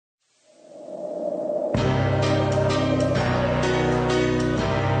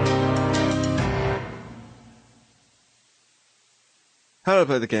Hello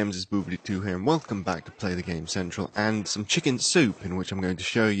Play the Games, it's Boobity2 here and welcome back to Play the Game Central and some chicken soup, in which I'm going to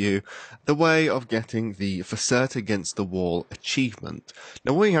show you the way of getting the FSIRT Against the Wall achievement.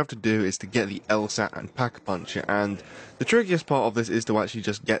 Now what you have to do is to get the LSAT and Pack-a-Puncher, and the trickiest part of this is to actually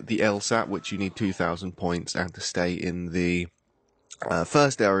just get the LSAT, which you need 2,000 points, and to stay in the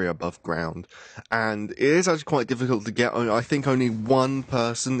first area above ground, and it is actually quite difficult to get. I think only one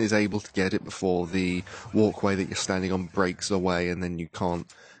person is able to get it before the walkway that you're standing on breaks away, and then you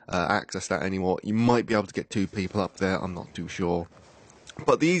can't access that anymore. You might be able to get two people up there, I'm not too sure.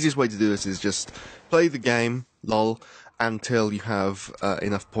 But the easiest way to do this is just play the game, lol, until you have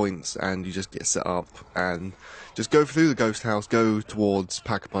enough points and you just get set up and just go through the ghost house, go towards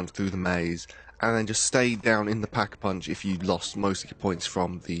Pack-a-Punch through the maze, and then just stay down in the Pack-a-Punch if you lost most of your points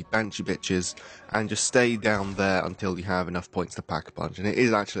from the Banshee bitches, and just stay down there until you have enough points to Pack-a-Punch. And it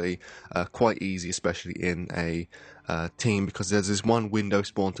is actually quite easy, especially in a team, because there's this one window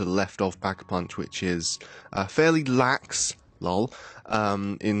spawn to the left of Pack-a-Punch which is fairly lax, lol,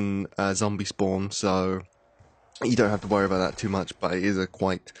 in zombie spawn, so you don't have to worry about that too much, but it is a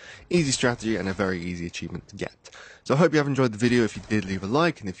quite easy strategy and a very easy achievement to get. So I hope you have enjoyed the video. If you did, leave a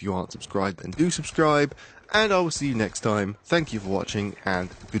like, and if you aren't subscribed, then do subscribe, and I will see you next time. Thank you for watching, and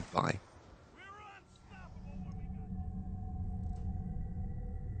goodbye.